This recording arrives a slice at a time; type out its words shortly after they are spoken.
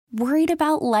Worried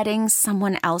about letting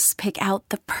someone else pick out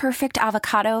the perfect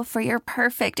avocado for your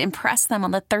perfect impress them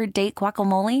on the third date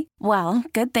guacamole? Well,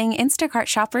 good thing Instacart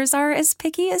shoppers are as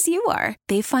picky as you are.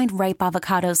 They find ripe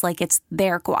avocados like it's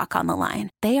their guac on the line.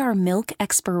 They are milk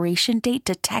expiration date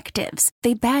detectives.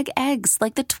 They bag eggs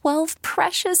like the 12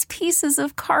 precious pieces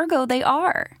of cargo they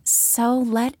are. So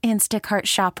let Instacart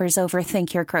shoppers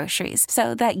overthink your groceries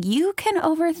so that you can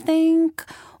overthink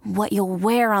what you'll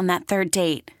wear on that third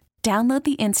date. Download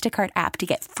the Instacart app to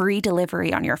get free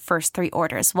delivery on your first 3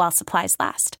 orders while supplies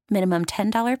last. Minimum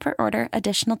 $10 per order.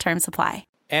 Additional terms apply.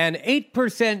 An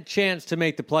 8% chance to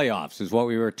make the playoffs is what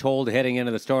we were told heading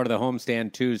into the start of the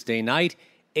homestand Tuesday night.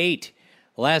 8.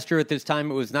 Last year at this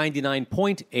time it was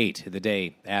 99.8 the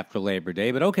day after Labor Day.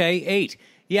 But okay, 8.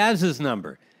 Yaz's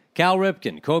number. Cal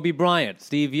Ripken, Kobe Bryant,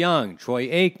 Steve Young, Troy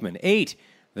Aikman. 8.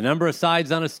 The number of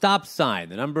sides on a stop sign.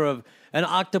 The number of an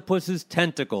octopus's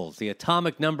tentacles, the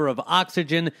atomic number of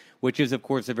oxygen, which is, of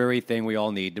course, the very thing we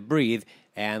all need to breathe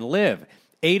and live.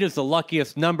 8 is the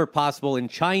luckiest number possible in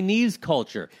Chinese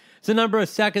culture. It's the number of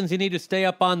seconds you need to stay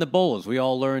up on the bull, as we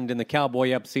all learned in the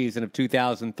Cowboy Up season of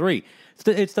 2003.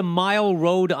 It's the mile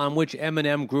road on which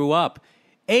Eminem grew up.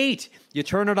 8, you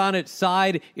turn it on its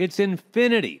side, it's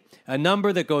infinity, a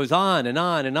number that goes on and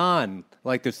on and on,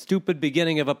 like the stupid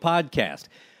beginning of a podcast.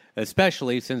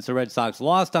 Especially since the Red Sox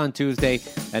lost on Tuesday,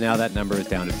 and now that number is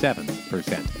down to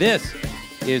 7%. This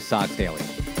is Sox Daily.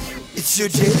 It's your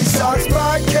Daily Sox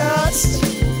podcast.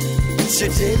 It's your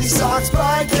Daily Sox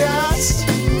podcast.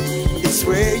 It's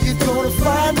where you're going to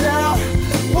find out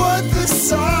what the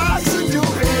Sox are doing.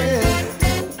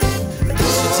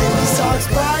 It's your Daily Sox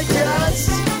podcast.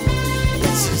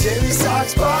 It's your Daily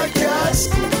Sox podcast.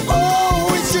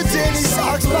 Oh, it's your Daily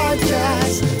Sox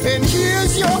podcast. And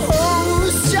here's your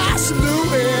host, Josh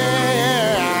Lewis.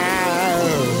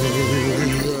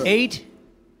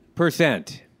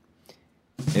 8%.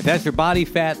 If that's your body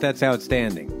fat, that's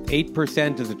outstanding.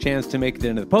 8% is a chance to make it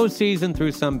into the postseason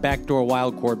through some backdoor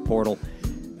wildcard portal.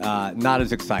 Not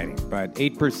as exciting, but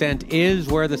 8% is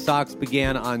where the Sox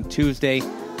began on Tuesday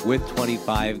with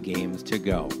 25 games to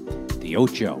go. The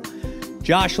Ocho.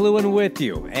 Josh Lewin with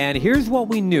you. And here's what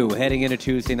we knew heading into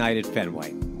Tuesday night at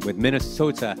Fenway, with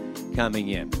Minnesota coming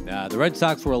in. The Red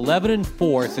Sox were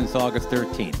 11-4 since August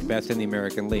 13th, best in the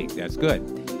American League. That's good.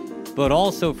 But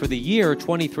also for the year,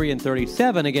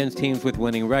 23-37 against teams with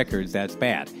winning records. That's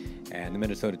bad. And the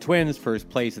Minnesota Twins, first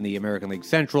place in the American League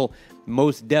Central,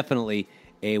 most definitely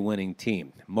a winning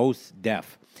team. Most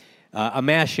def. A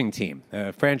mashing team.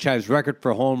 A franchise record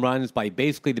for home runs by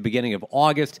basically the beginning of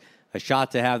August. A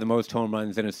shot to have the most home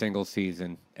runs in a single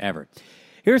season ever.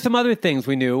 Here are some other things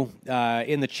we knew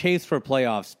in the chase for a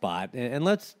playoff spot. And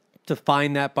let's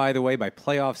define that, by the way. By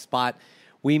playoff spot,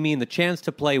 we mean the chance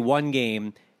to play one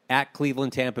game at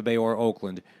Cleveland, Tampa Bay, or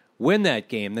Oakland, win that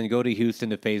game, then go to Houston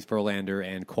to face Verlander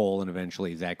and Cole and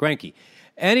eventually Zach Greinke.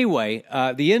 Anyway,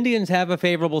 the Indians have a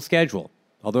favorable schedule,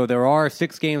 although there are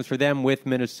 6 games for them with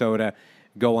Minnesota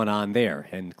going on there.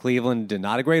 And Cleveland,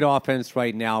 not a great offense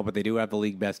right now, but they do have the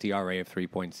league best ERA of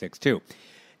 3.62.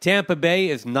 Tampa Bay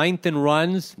is 9th in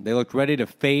runs. They looked ready to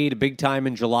fade big time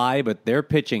in July, but their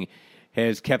pitching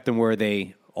has kept them where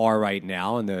they are right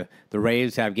now. And the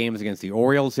Rays have games against the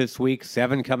Orioles this week,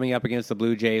 7 coming up against the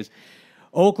Blue Jays.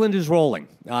 Oakland is rolling.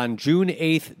 On June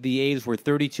 8th, the A's were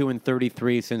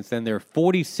 32-33. Since then, they're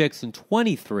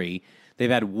 46-23. They've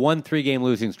had one 3-game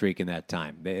losing streak in that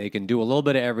time. They can do a little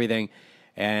bit of everything,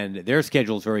 and their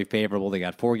schedule is very favorable. They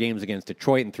got 4 games against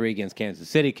Detroit and 3 against Kansas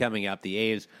City coming up. The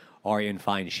A's are in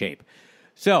fine shape.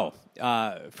 So,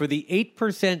 for the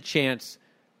 8% chance,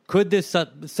 could this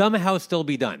somehow still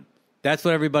be done? That's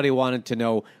what everybody wanted to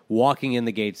know walking in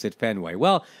the gates at Fenway.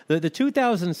 Well, the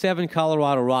 2007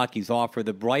 Colorado Rockies offer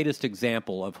the brightest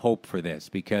example of hope for this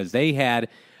because they had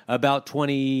about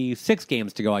 26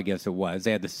 games to go, I guess it was.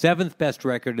 They had the 7th best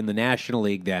record in the National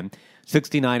League then,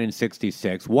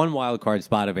 69-66, 1 wild card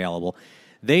spot available.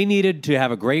 They needed to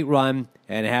have a great run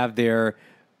and have their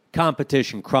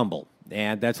competition crumble,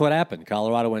 and that's what happened.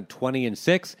 Colorado went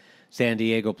 20-6. San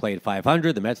Diego played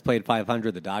 500. The Mets played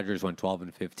 500. The Dodgers went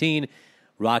 12-15.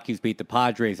 Rockies beat the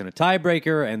Padres in a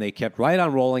tiebreaker, and they kept right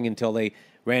on rolling until they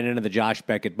ran into the Josh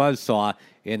Beckett buzzsaw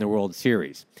in the World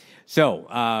Series.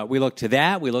 So we look to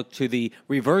that. We look to the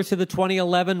reverse of the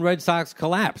 2011 Red Sox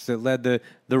collapse that led the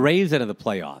Rays into the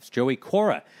playoffs. Joey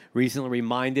Cora recently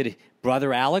reminded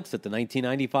brother Alex that the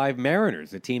 1995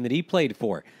 Mariners, the team that he played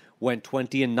for, went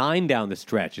 20-9 down the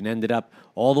stretch and ended up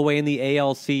all the way in the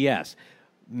ALCS.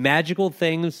 Magical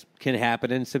things can happen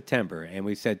in September. And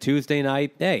we said Tuesday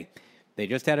night, hey, they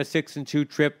just had a 6-2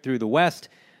 trip through the West.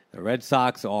 The Red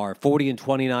Sox are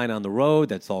 40-29 on the road.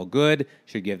 That's all good.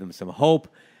 Should give them some hope.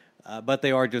 But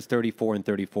they are just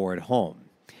 34-34 at home.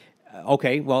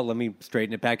 Okay, well, let me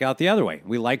straighten it back out the other way.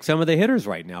 We like some of the hitters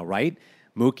right now, right?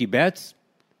 Mookie Betts,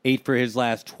 8 for his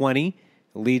last 20.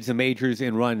 Leads the majors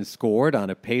in runs scored on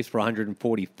a pace for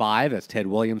 145. That's Ted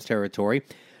Williams territory.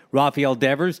 Rafael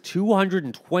Devers,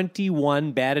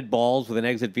 221 batted balls with an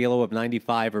exit velo of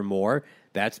 95 or more.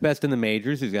 That's best in the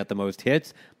majors. He's got the most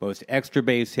hits, most extra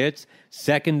base hits,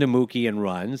 second to Mookie in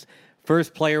runs.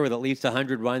 First player with at least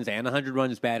 100 runs and 100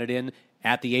 runs batted in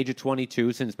at the age of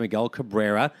 22 since Miguel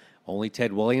Cabrera. Only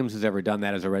Ted Williams has ever done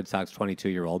that as a Red Sox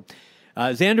 22-year-old.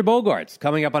 Xander Bogaerts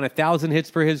coming up on 1,000 hits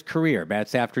for his career.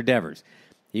 Bats after Devers.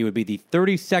 He would be the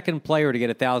 32nd player to get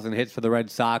 1,000 hits for the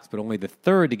Red Sox, but only the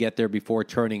third to get there before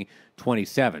turning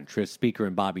 27. Tris Speaker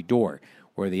and Bobby Doerr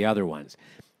were the other ones.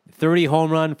 30 home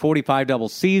run, 45 double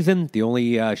season. The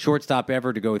only shortstop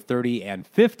ever to go 30 and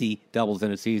 50 doubles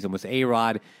in a season was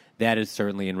A-Rod. That is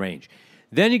certainly in range.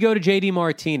 Then you go to J.D.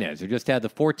 Martinez, who just had the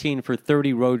 14 for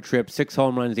 30 road trip, 6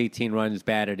 home runs, 18 runs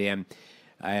batted in.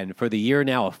 And for the year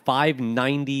now, a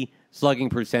 .590 slugging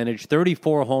percentage,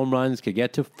 34 home runs, could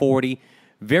get to 40.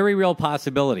 Very real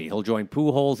possibility. He'll join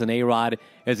Pujols and A-Rod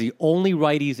as the only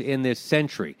righties in this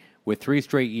century with 3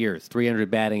 straight years, 300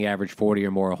 batting average, 40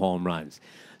 or more home runs.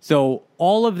 So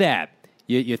all of that,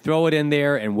 you throw it in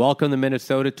there and welcome the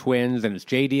Minnesota Twins, and it's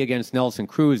J.D. against Nelson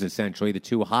Cruz, essentially, the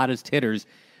two hottest hitters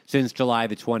since July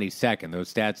the 22nd.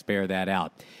 Those stats bear that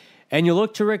out. And you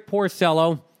look to Rick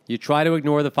Porcello, you try to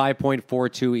ignore the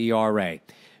 5.42 ERA.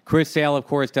 Chris Sale, of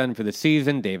course, done for the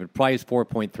season. David Price,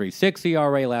 4.36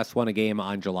 ERA, last won a game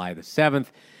on July the 7th.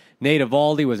 Nate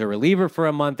Eovaldi was a reliever for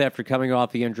a month after coming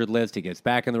off the injured list. He gets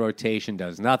back in the rotation,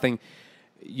 does nothing.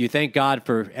 You thank God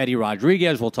for Eddie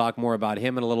Rodriguez. We'll talk more about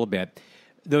him in a little bit.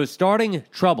 Those starting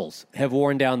troubles have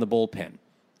worn down the bullpen,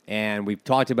 and we've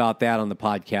talked about that on the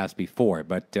podcast before.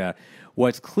 But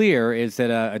what's clear is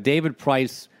that a David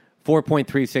Price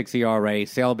 4.36 ERA,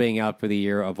 Sale being out for the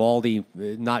year, Eovaldi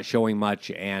not showing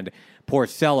much, and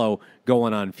Porcello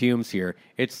going on fumes here.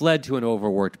 It's led to an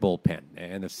overworked bullpen.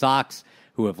 And the Sox,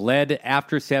 who have led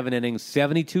after 7 innings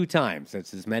 72 times,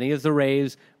 that's as many as the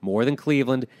Rays, more than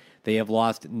Cleveland, they have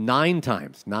lost 9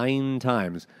 times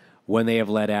when they have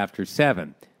led after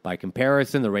 7. By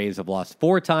comparison, the Rays have lost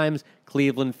 4 times,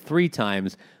 Cleveland 3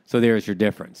 times, so there's your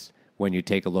difference when you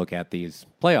take a look at these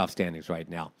playoff standings right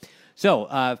now. So,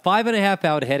 5.5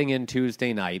 out heading in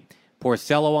Tuesday night.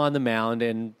 Porcello on the mound,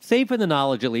 and safe in the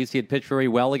knowledge, at least, he had pitched very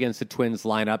well against the Twins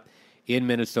lineup in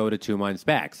Minnesota 2 months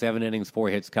back. 7 innings, 4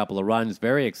 hits, couple of runs,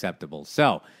 very acceptable.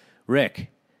 So, Rick,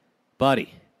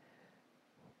 buddy,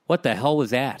 what the hell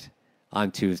was that on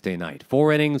Tuesday night?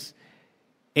 4 innings,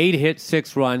 8 hits,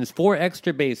 6 runs, 4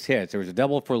 extra base hits. There was a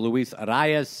double for Luis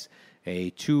Arias,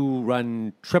 a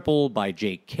 2-run triple by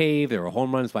Jake Cave. There were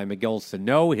home runs by Miguel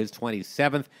Sano, his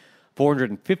 27th.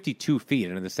 452 feet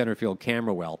into the center field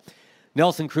camera well.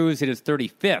 Nelson Cruz hit his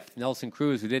 35th. Nelson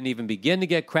Cruz, who didn't even begin to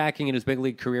get cracking in his big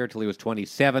league career until he was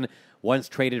 27, once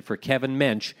traded for Kevin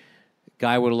Mench.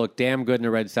 Guy would have looked damn good in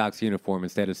a Red Sox uniform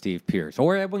instead of Steve Pearce.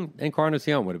 Or Edwin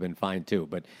Encarnacion would have been fine too.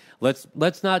 But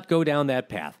let's not go down that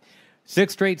path.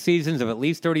 6 straight seasons of at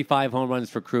least 35 home runs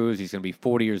for Cruz. He's going to be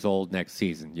 40 years old next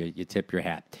season. You tip your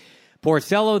hat.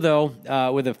 Porcello, though,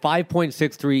 with a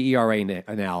 5.63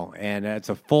 ERA now, and it's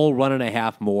a full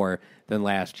 1.5 more than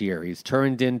last year. He's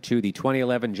turned into the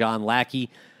 2011 John Lackey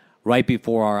right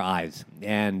before our eyes.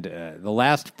 And the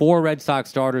last 4 Red Sox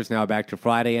starters now back to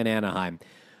Friday in Anaheim.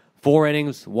 4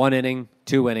 innings, 1 inning,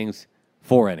 2 innings,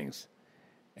 4 innings.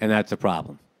 And that's a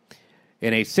problem.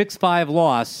 In a 6-5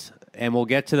 loss, and we'll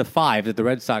get to the 5 that the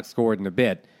Red Sox scored in a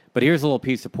bit, but here's a little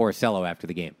piece of Porcello after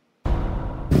the game.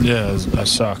 Yeah, I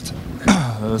sucked.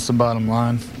 That's the bottom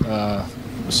line.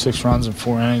 6 runs in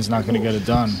 4 innings, not going to get it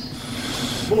done.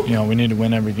 You know, we need to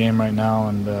win every game right now,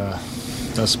 and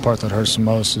that's the part that hurts the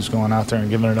most is going out there and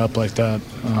giving it up like that.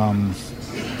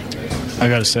 I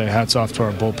got to say, hats off to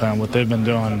our bullpen. What they've been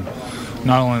doing,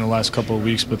 not only in the last couple of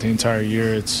weeks, but the entire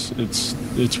year,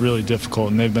 it's really difficult,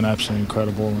 and they've been absolutely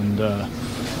incredible. And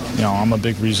you know, I'm a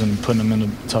big reason putting them into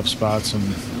tough spots, and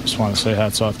just want to say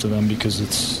hats off to them because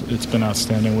it's been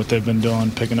outstanding what they've been doing,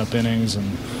 picking up innings, and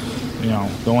you know,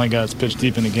 the only guy that's pitched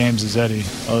deep into games is Eddie.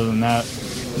 Other than that,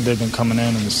 they've been coming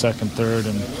in the second, third,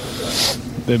 and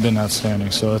they've been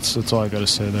outstanding. So that's all I got to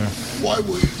say there. Why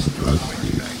were you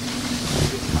struggling today?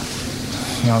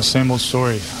 You know, same old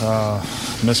story.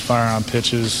 Misfire on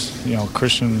pitches. You know,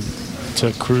 Christian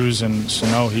to Cruz and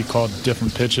Sano, he called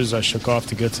different pitches. I shook off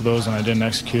to get to those, and I didn't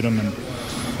execute them. And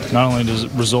not only does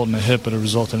it result in a hit, but it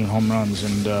resulted in home runs.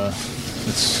 And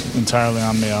it's entirely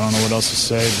on me. I don't know what else to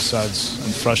say besides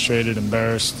I'm frustrated,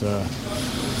 embarrassed.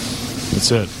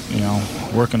 That's it.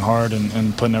 Working hard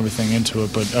and putting everything into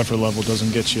it, but effort level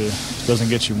doesn't get you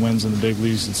wins in the big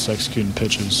leagues. It's executing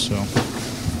pitches. So.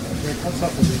 How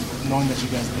tough is it knowing that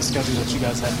the schedule that you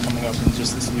guys had coming up in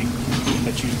just this week,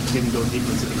 that you didn't go deep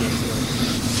into the game today?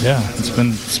 Yeah,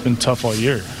 it's been tough all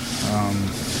year.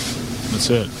 That's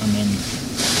it. I mean,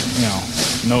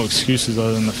 no excuses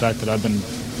other than the fact that I've been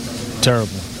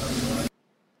terrible.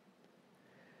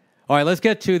 All right, let's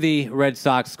get to the Red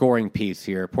Sox scoring piece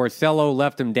here. Porcello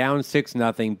left them down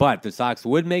 6-0, but the Sox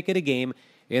would make it a game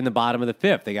in the bottom of the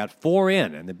fifth. They got 4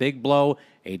 in, and the big blow,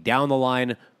 a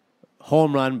down-the-line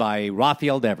home run by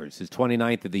Rafael Devers, his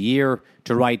 29th of the year,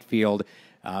 to right field.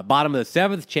 Bottom of the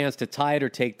seventh, chance to tie it or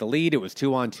take the lead. It was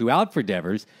 2-on, 2-out for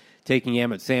Devers, taking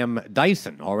aim at Sam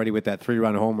Dyson, already with that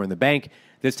 3-run homer in the bank.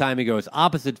 This time he goes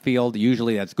opposite field.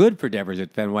 Usually that's good for Devers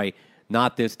at Fenway.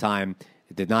 Not this time.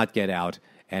 It did not get out,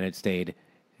 and it stayed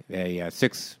a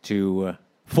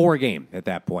 6-4 game at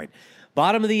that point.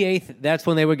 Bottom of the eighth, that's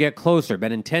when they would get closer.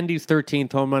 Benintendi's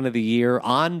 13th home run of the year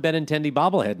on Benintendi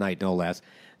bobblehead night, no less.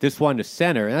 This one to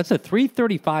center, and that's a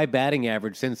 .335 batting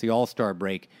average since the All-Star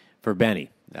break for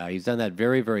Benny. He's done that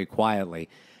very, very quietly.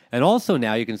 And also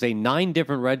now you can say 9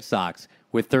 different Red Sox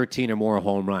with 13 or more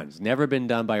home runs. Never been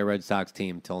done by a Red Sox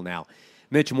team till now.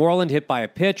 Mitch Moreland hit by a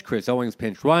pitch. Chris Owings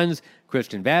pinch runs.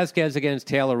 Christian Vasquez against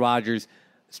Taylor Rogers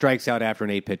strikes out after an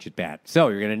 8-pitch at bat. So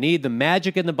you're going to need the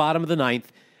magic in the bottom of the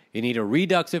ninth. You need a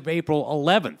redux of April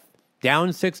 11th. Down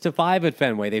 6-5 at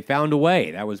Fenway. They found a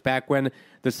way. That was back when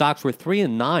the Sox were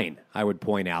 3-9, I would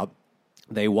point out.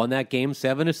 They won that game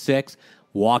 7-6,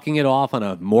 walking it off on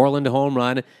a Moreland home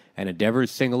run and a Devers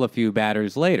single a few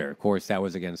batters later. Of course, that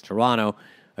was against Toronto,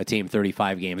 a team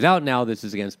 35 games out now. This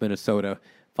is against Minnesota,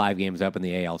 5 games up in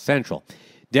the AL Central.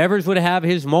 Devers would have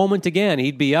his moment again.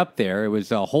 He'd be up there. It was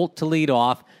Holt to lead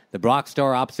off. The Brock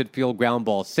Star opposite field ground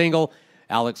ball single.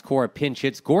 Alex Cora pinch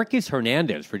hits Gorkis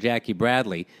Hernandez for Jackie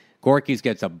Bradley. Gorkis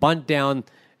gets a bunt down.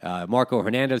 Marco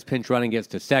Hernandez pinch running gets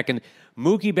to second.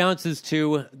 Mookie bounces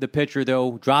to the pitcher,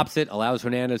 though, drops it, allows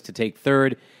Hernandez to take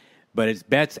third. But it's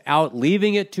Betts out,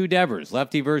 leaving it to Devers.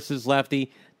 Lefty versus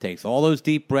lefty. Takes all those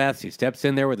deep breaths. He steps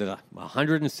in there with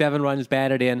 107 runs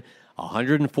batted in,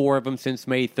 104 of them since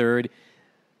May 3rd.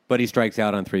 But he strikes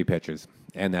out on 3 pitches.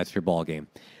 And that's your ball game.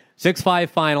 6-5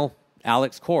 final.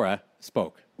 Alex Cora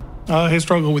spoke. He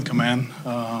struggled with command.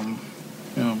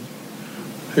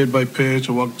 Hit by pitch,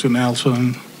 a walk to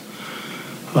Nelson,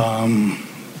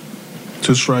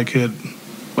 2-strike hit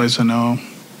by Sano,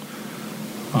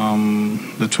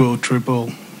 the 2-0 triple,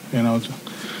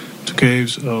 to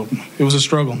Caves. It was a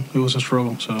struggle.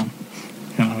 So,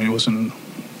 it wasn't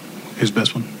his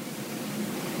best one.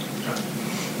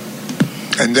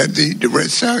 And then the Red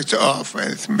Sox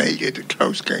offense made it a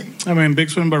close game. I mean, big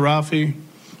swing by Rafi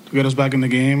to get us back in the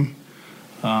game.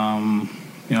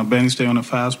 Benny stayed on a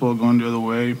fastball going the other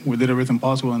way. We did everything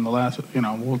possible in the last,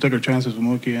 we'll take our chances with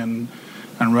Mookie and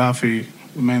Rafi,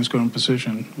 the man scoring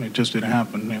position. It just didn't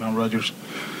happen. Rogers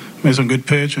made some good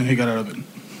pitch and he got out of it.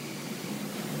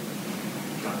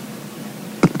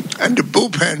 And the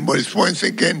bullpen was once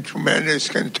again tremendous.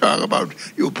 Can you talk about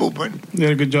your bullpen? They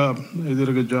did a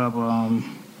good job.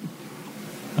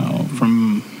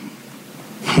 From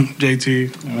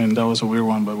JT, that was a weird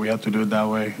one, but we had to do it that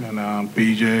way. And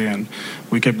BJ, and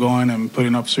we kept going and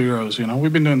putting up zeros.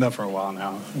 We've been doing that for a while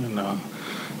now,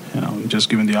 and just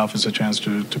giving the offense a chance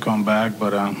to come back.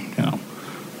 But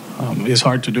it's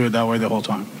hard to do it that way the whole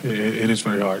time. It is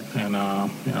very hard, and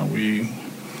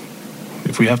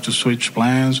if we have to switch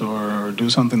plans or do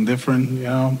something different,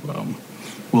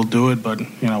 we'll do it. But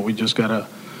we just gotta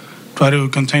try to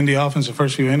contain the offense the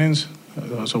first few innings.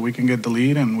 So we can get the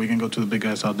lead and we can go to the big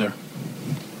guys out there.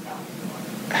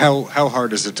 How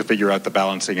hard is it to figure out the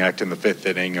balancing act in the 5th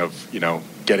inning of,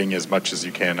 getting as much as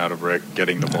you can out of Rick,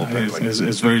 getting the bullpen?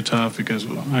 It's very tough because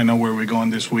I know where we're going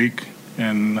this week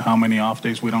and how many off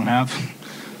days we don't have.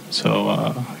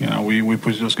 So, we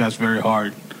push those guys very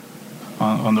hard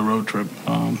on the road trip.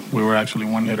 We were actually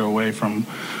 1 hitter away from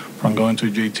going to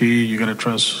JT. You got to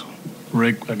trust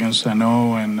Rick against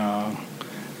Sano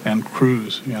and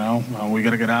Cruz, we got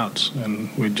to get outs,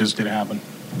 and we just didn't happen.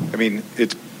 I mean,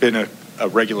 it's been a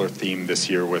regular theme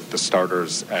this year with the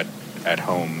starters at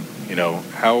home.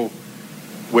 How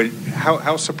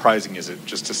surprising is it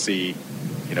just to see,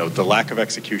 the lack of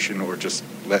execution or just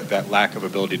that lack of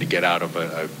ability to get out of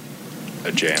a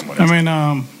jam?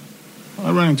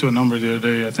 I ran into a number the other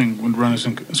day. I think when runners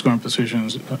in scoring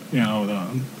positions,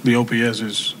 the OPS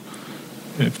is,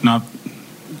 if not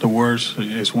the worst,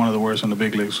 it's one of the worst in the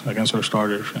big leagues against our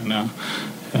starters. And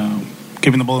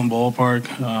keeping the ball in the ballpark,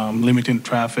 limiting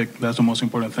traffic. That's the most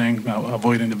important thing.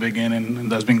 Avoiding the big inning,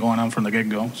 and that's been going on from the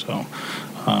get-go. So,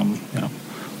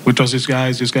 we trust these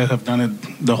guys. These guys have done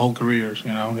it the whole careers.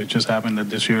 It just happened that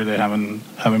this year they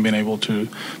haven't been able to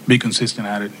be consistent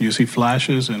at it. You see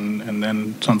flashes, and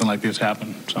then something like this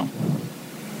happen. So,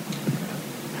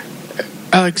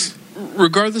 Alex,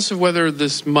 regardless of whether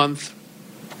this month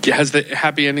has the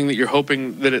happy ending that you're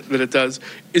hoping that it does,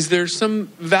 is there some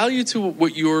value to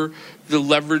what the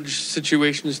leverage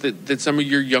situations that some of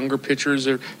your younger pitchers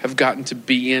have gotten to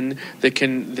be in that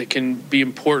can be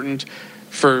important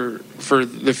for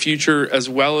the future as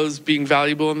well as being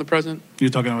valuable in the present?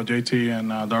 You're talking about JT and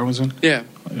Darwinson? Yeah.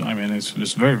 I mean, it's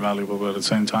very valuable, but at the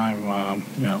same time,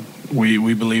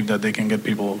 we believe that they can get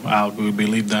people out. We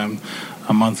believed them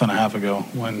a month and a half ago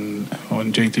when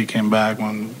JT came back,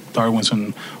 when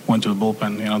Darwinson went to the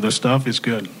bullpen. Their stuff is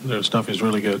good. Their stuff is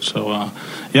really good. So,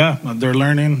 they're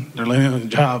learning. They're learning the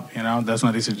job. That's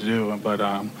not easy to do, but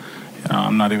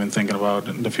I'm not even thinking about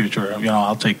the future.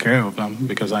 I'll take care of them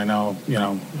because I know,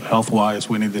 health-wise,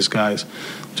 we need these guys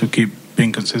to keep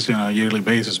being consistent on a yearly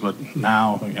basis. But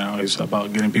now, it's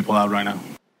about getting people out right now.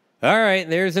 All right,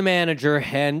 there's a manager.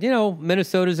 And,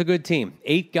 Minnesota's a good team.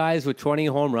 8 guys with 20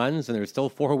 home runs, and there's still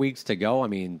 4 weeks to go. I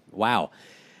mean, wow.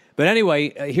 But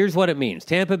anyway, here's what it means.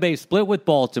 Tampa Bay split with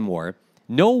Baltimore.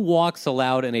 No walks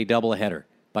allowed in a doubleheader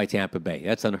by Tampa Bay.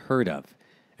 That's unheard of.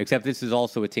 Except this is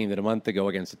also a team that a month ago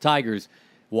against the Tigers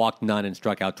walked none and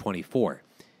struck out 24.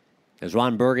 As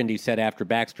Ron Burgundy said after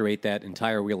Baxter ate that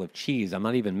entire wheel of cheese, I'm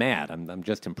not even mad. I'm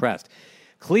just impressed.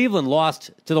 Cleveland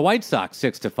lost to the White Sox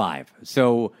 6-5.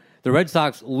 So the Red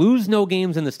Sox lose no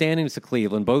games in the standings to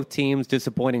Cleveland. Both teams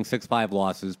disappointing 6-5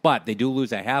 losses, but they do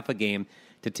lose a half a game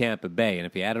to Tampa Bay. And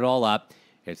if you add it all up,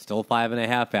 it's still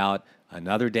 5.5 out.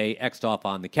 Another day X'd off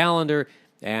on the calendar,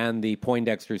 and the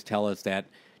Poindexters tell us that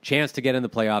chance to get in the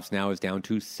playoffs now is down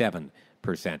to 7%.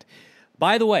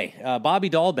 By the way, Bobby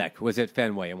Dahlbeck was at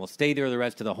Fenway and will stay there the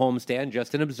rest of the homestand,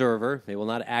 just an observer. They will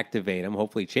not activate him.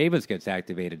 Hopefully Chavis gets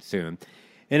activated soon.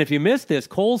 And if you missed this,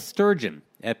 Cole Sturgeon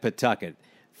at Pawtucket,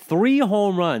 3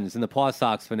 home runs in the Paw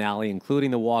Sox finale, including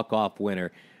the walk-off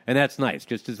winner. And that's nice,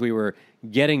 just as we were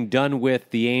getting done with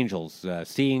the Angels,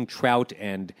 seeing Trout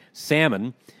and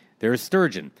Salmon. There's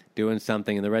Sturgeon doing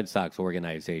something in the Red Sox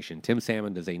organization. Tim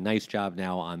Salmon does a nice job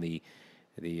now on the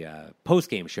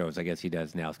post-game shows, I guess he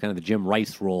does now. It's kind of the Jim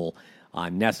Rice role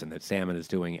on Nesson that Salmon is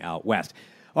doing out west.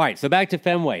 All right, so back to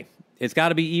Fenway. It's got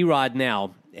to be Erod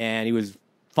now, and he was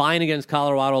fine against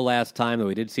Colorado last time, though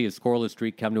we did see his scoreless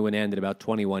streak come to an end at about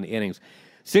 21 innings.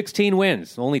 16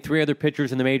 wins. Only 3 other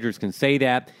pitchers in the majors can say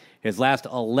that. His last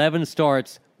 11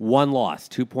 starts, 1 loss,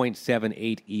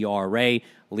 2.78 ERA,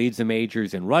 leads the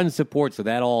majors in run support, so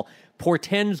that all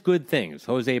portends good things.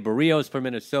 Jose Barrios for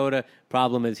Minnesota,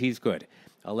 problem is he's good.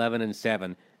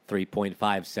 11-7,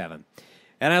 3.57.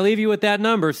 And I leave you with that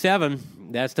number, 7.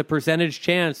 That's the percentage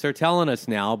chance they're telling us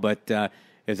now, but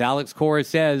as Alex Cora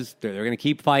says, they're going to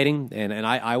keep fighting, and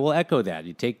I will echo that.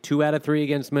 You take 2 out of 3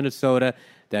 against Minnesota,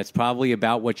 that's probably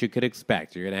about what you could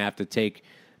expect. You're going to have to take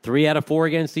 3 out of 4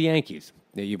 against the Yankees.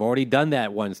 You've already done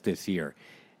that once this year,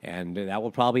 and that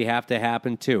will probably have to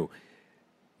happen too.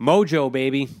 Mojo,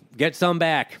 baby, get some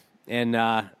back, and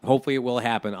hopefully it will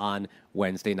happen on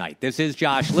Wednesday night. This is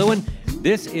Josh Lewin.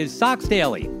 This is Sox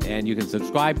Daily, and you can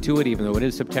subscribe to it even though it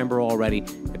is September already.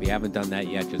 If you haven't done that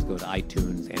yet, just go to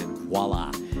iTunes and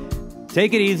voila.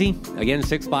 Take it easy. Again,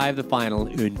 6-5 the final,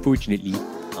 unfortunately,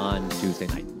 on Tuesday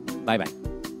night. Bye-bye.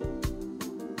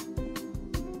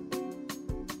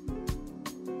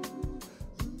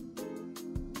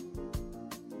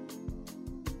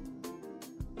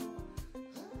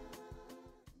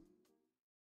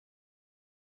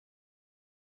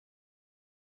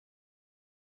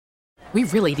 We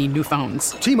really need new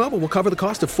phones. T-Mobile will cover the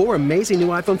cost of 4 amazing new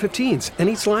iPhone 15s, and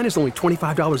each line is only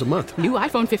 $25 a month. New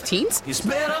iPhone 15s? It's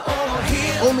better over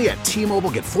here. Only at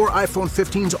T-Mobile, get 4 iPhone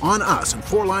 15s on us and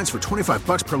 4 lines for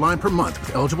 $25 per line per month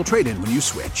with eligible trade-in when you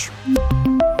switch.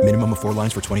 Minimum of 4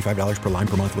 lines for $25 per line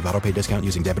per month with autopay discount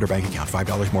using debit or bank account.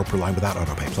 $5 more per line without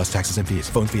autopay, plus taxes and fees.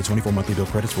 Phone fee at 24 monthly bill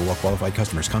credits for well-qualified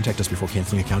customers. Contact us before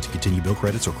canceling account to continue bill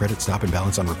credits or credit stop and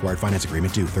balance on required finance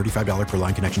agreement due. $35 per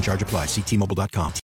line connection charge applies. See T-Mobile.com.